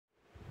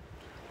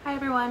Hi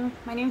everyone,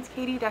 my name is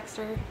Katie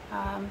Dexter.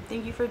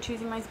 Thank you for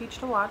choosing my speech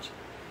to watch.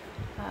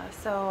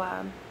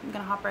 I'm going to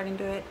hop right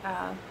into it.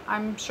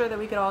 I'm sure that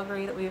we could all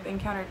agree that we've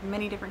encountered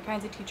many different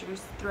kinds of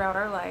teachers throughout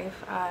our life.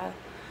 I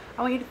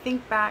want you to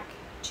think back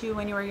to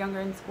when you were younger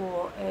in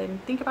school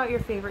and think about your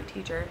favorite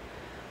teacher.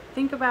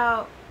 Think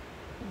about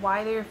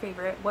why they're your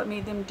favorite, what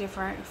made them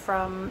different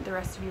from the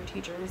rest of your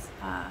teachers.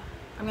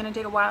 I'm going to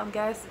take a wild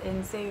guess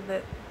and say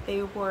that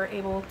they were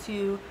able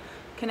to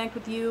connect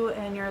with you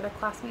and your other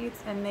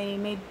classmates, and they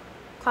made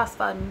class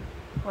fun,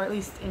 or at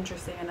least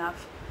interesting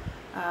enough.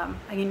 I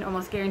can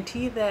almost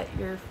guarantee that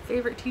your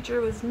favorite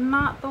teacher was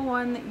not the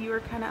one that you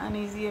were kind of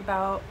uneasy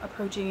about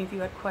approaching if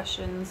you had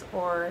questions,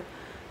 or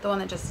the one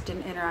that just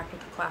didn't interact with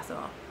the class at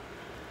all.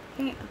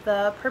 Okay,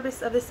 the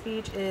purpose of this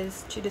speech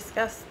is to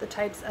discuss the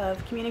types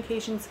of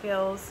communication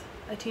skills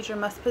a teacher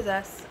must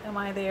possess and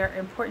why they are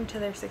important to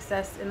their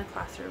success in the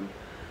classroom.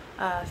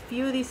 A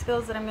few of these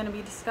skills that I'm going to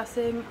be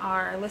discussing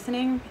are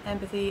listening,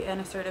 empathy,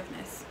 and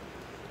assertiveness.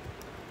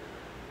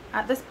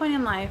 At this point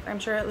in life, I'm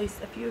sure at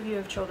least a few of you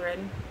have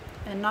children,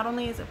 and not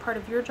only is it part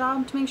of your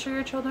job to make sure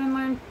your children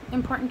learn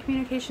important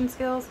communication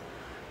skills,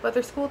 but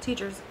their school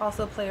teachers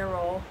also play a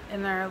role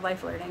in their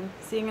life learning,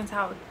 seeing as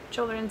how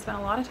children spend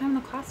a lot of time in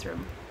the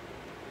classroom.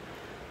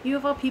 You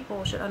of all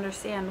people should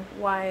understand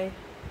why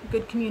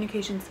good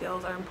communication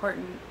skills are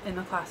important in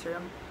the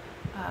classroom.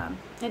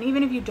 And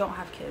even if you don't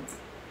have kids,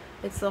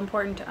 it's still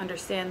important to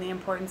understand the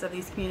importance of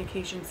these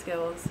communication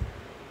skills,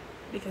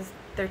 because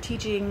they're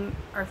teaching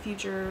our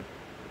future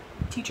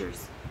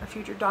teachers, our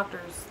future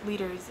doctors,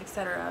 leaders,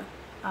 etc.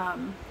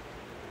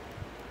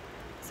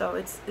 So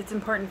it's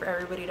important for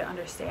everybody to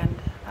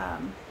understand.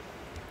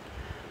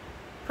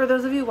 For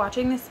those of you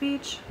watching this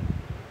speech,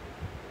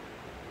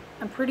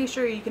 I'm pretty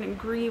sure you can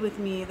agree with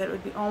me that it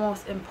would be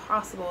almost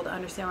impossible to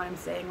understand what I'm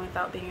saying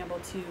without being able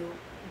to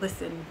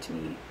listen to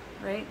me,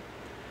 right?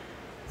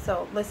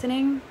 So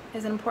listening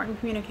is an important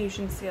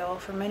communication skill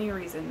for many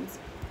reasons.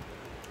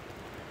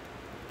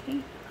 Okay.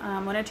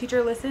 When a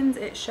teacher listens,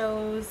 it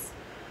shows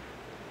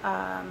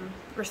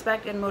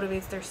respect and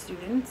motivates their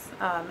students.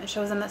 It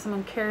shows them that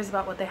someone cares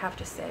about what they have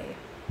to say.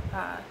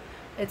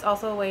 It's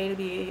also a way to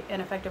be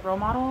an effective role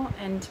model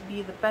and to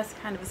be the best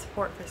kind of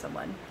support for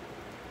someone.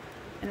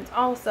 And it's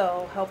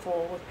also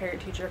helpful with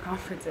parent-teacher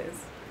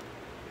conferences.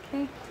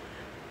 Okay?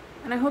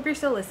 And I hope you're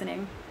still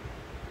listening,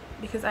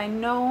 because I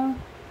know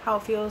how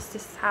it feels to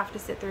have to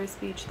sit through a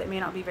speech that may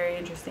not be very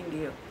interesting to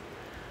you.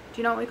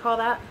 Do you know what we call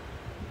that?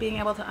 Being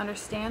able to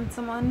understand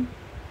someone,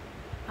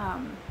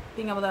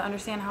 being able to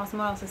understand how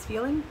someone else is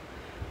feeling.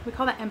 We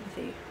call that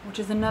empathy, which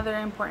is another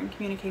important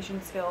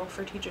communication skill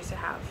for teachers to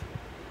have.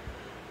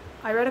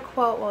 I read a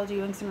quote while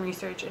doing some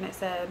research, and it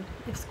said,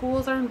 if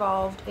schools are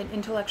involved in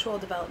intellectual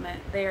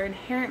development, they are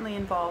inherently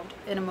involved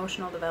in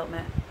emotional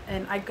development.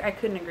 And I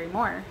couldn't agree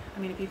more. I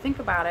mean, if you think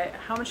about it,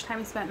 how much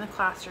time is spent in the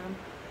classroom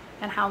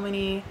and how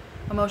many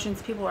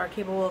emotions people are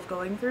capable of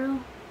going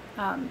through.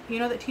 You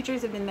know that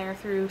teachers have been there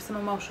through some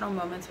emotional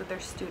moments with their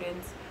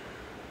students.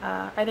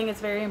 I think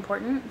it's very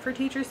important for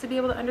teachers to be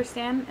able to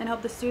understand and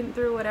help the student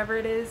through whatever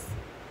it is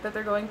that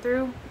they're going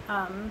through.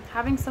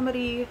 Having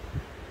somebody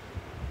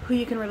who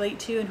you can relate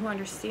to and who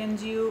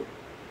understands you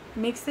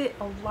makes it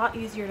a lot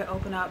easier to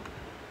open up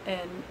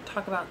and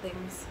talk about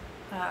things.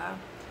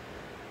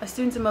 A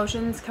student's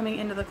emotions coming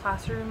into the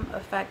classroom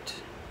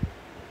affect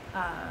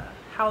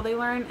how they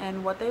learn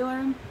and what they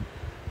learn.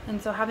 And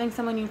so having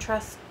someone you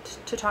trust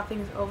to talk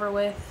things over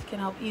with can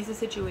help ease the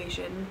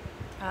situation,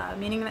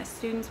 meaning that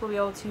students will be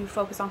able to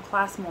focus on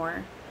class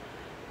more,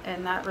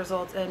 and that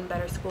results in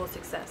better school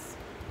success.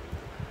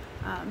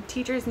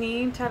 Teachers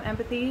need to have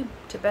empathy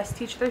to best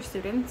teach their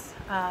students,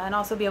 and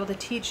also be able to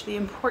teach the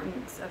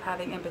importance of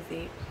having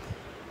empathy.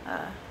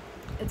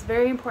 It's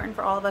very important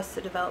for all of us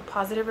to develop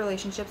positive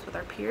relationships with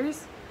our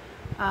peers,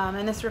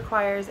 and this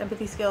requires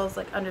empathy skills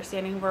like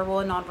understanding verbal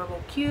and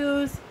nonverbal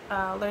cues,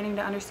 learning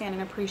to understand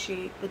and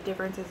appreciate the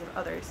differences of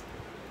others.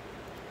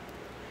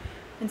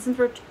 And since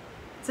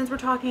we're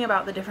talking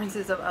about the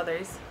differences of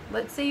others,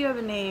 let's say you have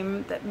a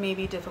name that may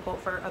be difficult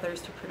for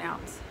others to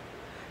pronounce.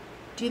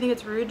 Do you think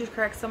it's rude to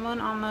correct someone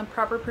on the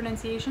proper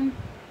pronunciation?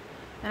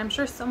 And I'm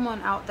sure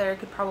someone out there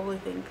could probably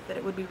think that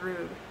it would be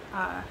rude.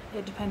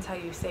 It depends how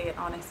you say it,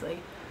 honestly.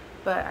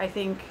 But I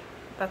think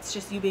that's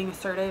just you being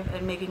assertive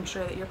and making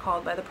sure that you're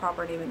called by the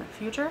proper name in the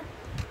future.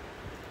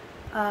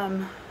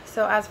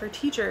 So as for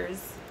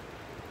teachers,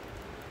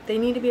 they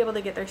need to be able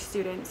to get their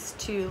students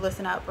to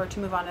listen up or to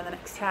move on to the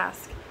next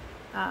task.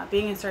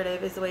 Being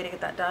assertive is the way to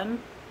get that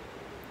done.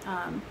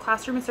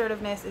 Classroom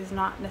assertiveness is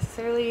not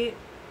necessarily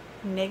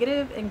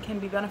negative and can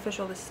be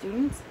beneficial to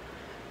students.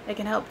 It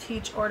can help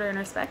teach order and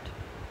respect.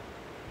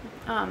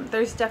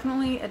 There's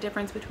definitely a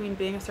difference between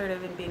being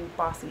assertive and being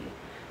bossy.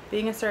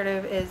 Being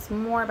assertive is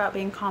more about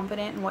being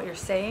confident in what you're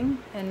saying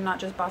and not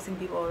just bossing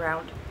people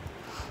around.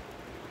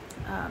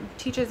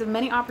 Teachers have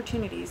many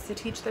opportunities to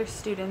teach their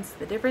students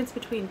the difference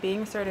between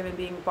being assertive and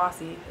being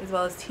bossy, as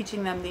well as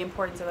teaching them the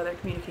importance of other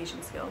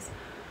communication skills.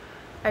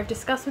 I've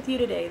discussed with you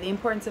today the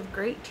importance of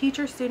great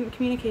teacher-student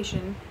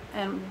communication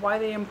and why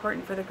they are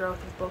important for the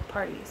growth of both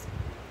parties.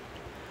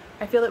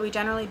 I feel that we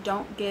generally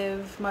don't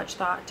give much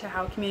thought to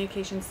how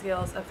communication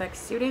skills affect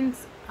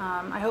students.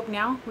 I hope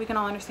now we can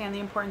all understand the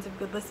importance of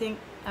good listening,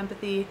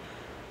 empathy,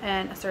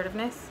 and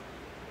assertiveness.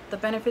 The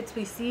benefits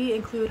we see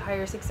include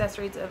higher success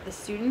rates of the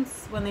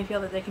students when they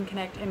feel that they can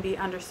connect and be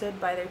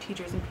understood by their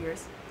teachers and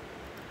peers.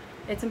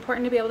 It's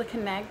important to be able to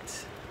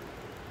connect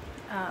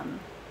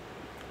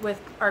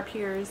with our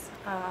peers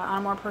on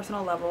a more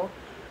personal level,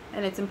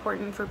 and it's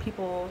important for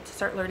people to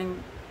start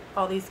learning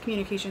all these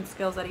communication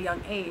skills at a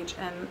young age,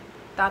 and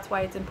that's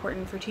why it's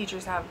important for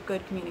teachers to have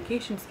good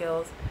communication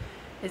skills,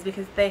 is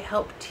because they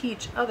help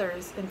teach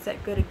others and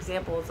set good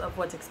examples of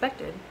what's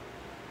expected.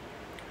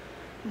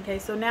 Okay,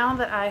 so now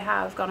that I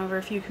have gone over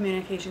a few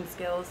communication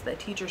skills that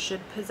teachers should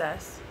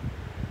possess,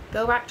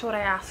 go back to what I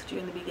asked you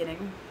in the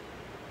beginning.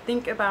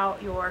 Think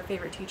about your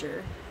favorite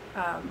teacher.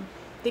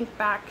 Think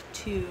back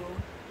to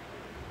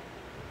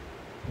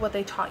what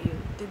they taught you.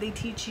 Did they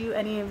teach you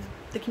any of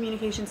the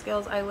communication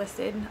skills I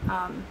listed?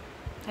 I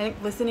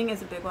think listening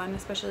is a big one,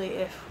 especially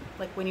if,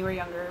 like, when you were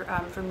younger.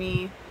 For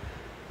me,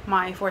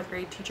 my 4th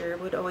grade teacher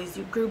would always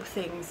do group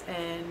things,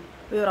 and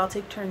we would all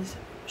take turns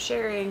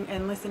sharing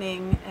and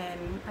listening,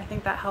 and I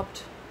think that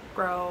helped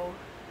grow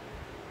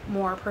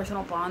more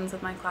personal bonds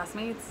with my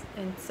classmates.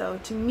 And so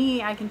to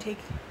me, I can take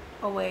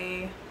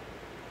away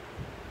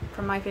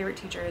from my favorite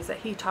teacher is that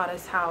he taught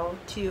us how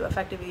to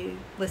effectively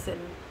listen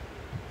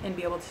and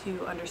be able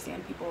to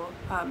understand people,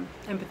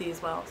 empathy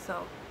as well.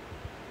 So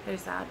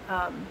there's that.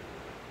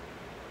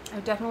 I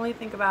definitely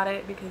think about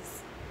it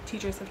because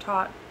teachers have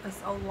taught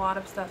us a lot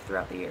of stuff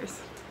throughout the years.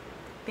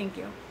 Thank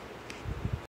you.